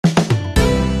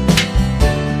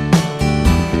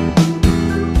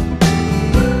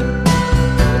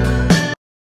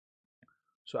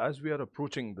So as we are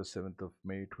approaching the 7th of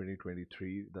May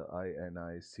 2023, the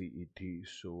INICET,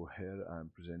 so here I am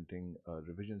presenting a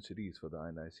revision series for the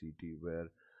INICET where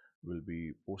we'll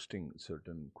be posting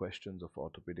certain questions of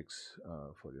orthopedics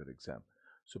for your exam.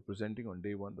 So presenting on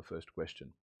day one, the first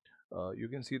question. You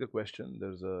can see the question.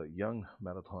 There's a young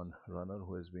marathon runner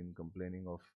who has been complaining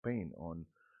of pain on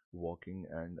walking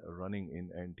and running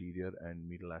in anterior and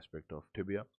medial aspect of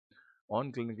tibia.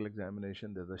 On clinical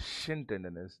examination, there's a shin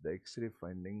tenderness. The X-ray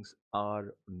findings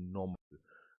are normal.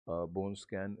 Bone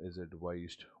scan is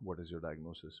advised. What is your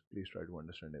diagnosis? Please try to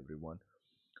understand, everyone.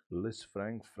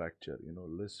 Lisfranc fracture.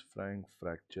 Lisfranc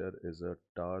fracture is a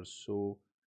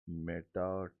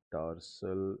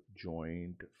tarso-metatarsal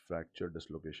joint fracture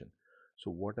dislocation. So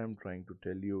what I'm trying to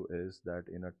tell you is that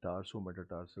in a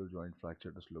tarso-metatarsal joint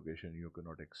fracture dislocation, you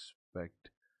cannot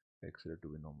expect X-ray to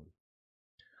be normal.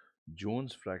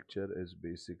 Jones fracture is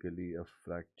basically a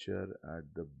fracture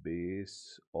at the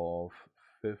base of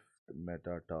fifth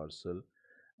metatarsal,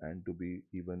 and to be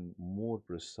even more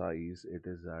precise, it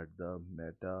is at the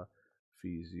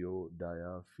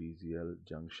metaphysio-diaphyseal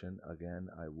junction.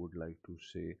 Again, I would like to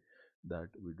say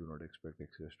that we do not expect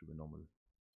X-rays to be normal.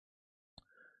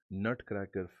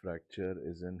 Nutcracker fracture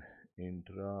is an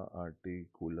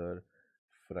intra-articular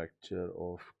fracture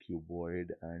of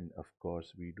cuboid, and of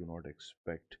course we do not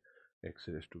expect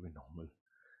X-rays to be normal.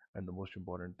 And the most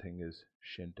important thing is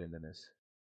shin tenderness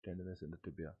in the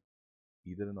tibia.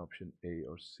 Either in option A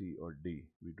or C or D,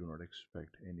 we do not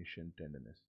expect any shin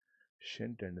tenderness.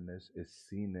 Shin tenderness is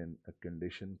seen in a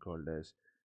condition called as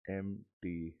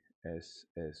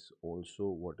MTSS, also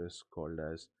what is called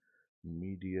as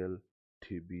medial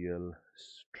tibial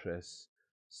stress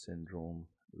syndrome.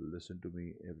 Listen to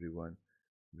me, everyone,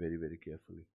 very, very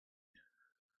carefully.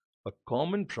 A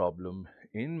common problem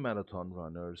in marathon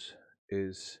runners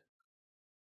is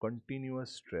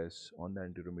continuous stress on the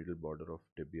anteromedial border of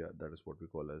tibia. That is what we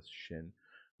call as shin.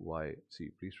 Why? See,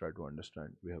 please try to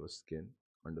understand. We have a skin,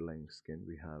 underlying skin,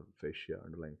 we have fascia,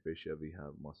 underlying fascia, we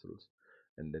have muscles,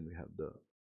 and then we have the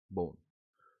bone.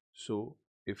 So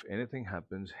if anything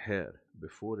happens here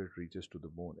before it reaches to the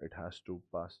bone, it has to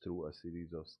pass through a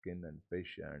series of skin and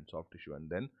fascia and soft tissue and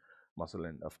then muscle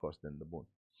and of course then the bone.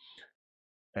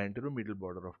 Anteromedial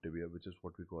border of tibia, which is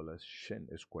what we call as shin,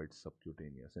 is quite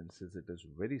subcutaneous, and since it is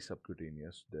very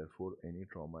subcutaneous, therefore any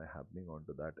trauma happening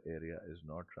onto that area is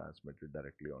not transmitted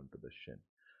directly onto the shin.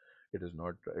 It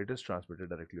is transmitted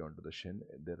directly onto the shin.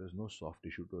 There is no soft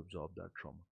tissue to absorb that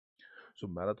trauma. So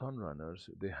marathon runners,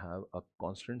 they have a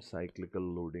constant cyclical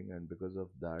loading, and because of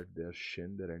that, their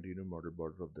shin, their anterior medial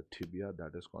border of the tibia,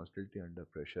 that is constantly under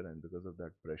pressure, and because of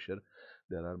that pressure,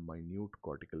 there are minute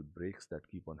cortical breaks that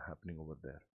keep on happening over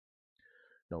there.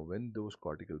 Now, when those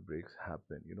cortical breaks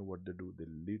happen, you know what they do? They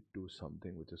lead to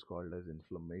something which is called as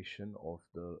inflammation of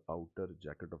the outer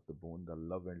jacket of the bone, the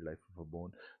love and life of a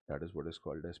bone. That is what is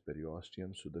called as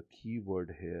periosteum. So the key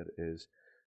word here is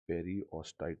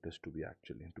periostitis, to be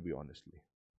honestly.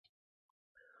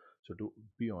 So to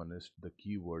be honest, the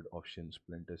key word of shin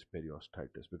splint is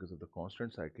periostitis. Because of the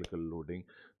constant cyclical loading,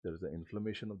 there is the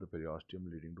inflammation of the periosteum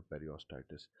leading to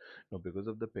periostitis. Now, because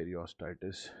of the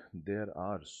periostitis, there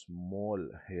are small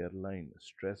hairline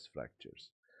stress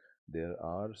fractures. There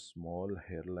are small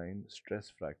hairline stress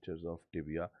fractures of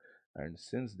tibia, and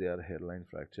since they are hairline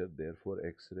fracture, therefore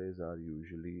X-rays are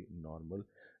usually normal,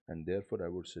 and therefore I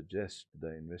would suggest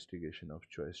the investigation of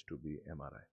choice to be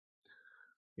MRI.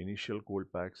 Initial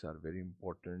cold packs are very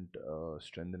important.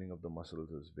 Strengthening of the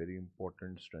muscles is very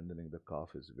important. Strengthening the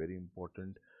calf is very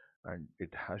important, and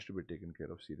it has to be taken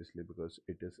care of seriously because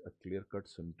it is a clear-cut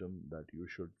symptom that you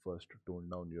should first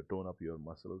tone up your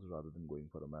muscles rather than going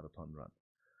for a marathon run.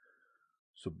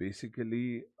 So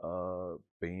basically,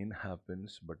 pain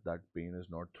happens, but that pain is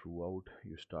not throughout.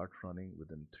 You start running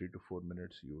within 3 to 4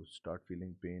 minutes. You start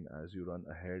feeling pain as you run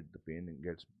ahead. The pain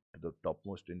gets to the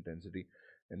topmost intensity,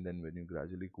 and then when you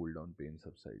gradually cool down, pain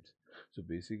subsides. So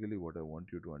basically, what I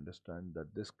want you to understand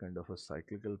that this kind of a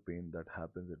cyclical pain that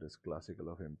happens, it is classical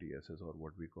of MTSS or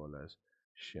what we call as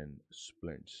Shin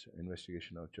splints.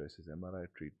 Investigation of choice is MRI.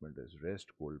 Treatment is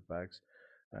rest, cold packs,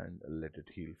 and let it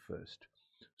heal first.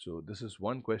 So this is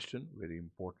one question, very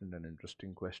important and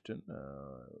interesting question,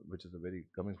 which is a very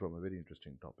coming from a very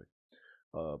interesting topic.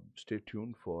 Stay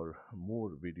tuned for more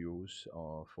videos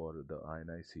for the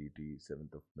INICET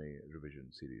 7th of May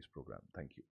revision series program.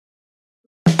 Thank you.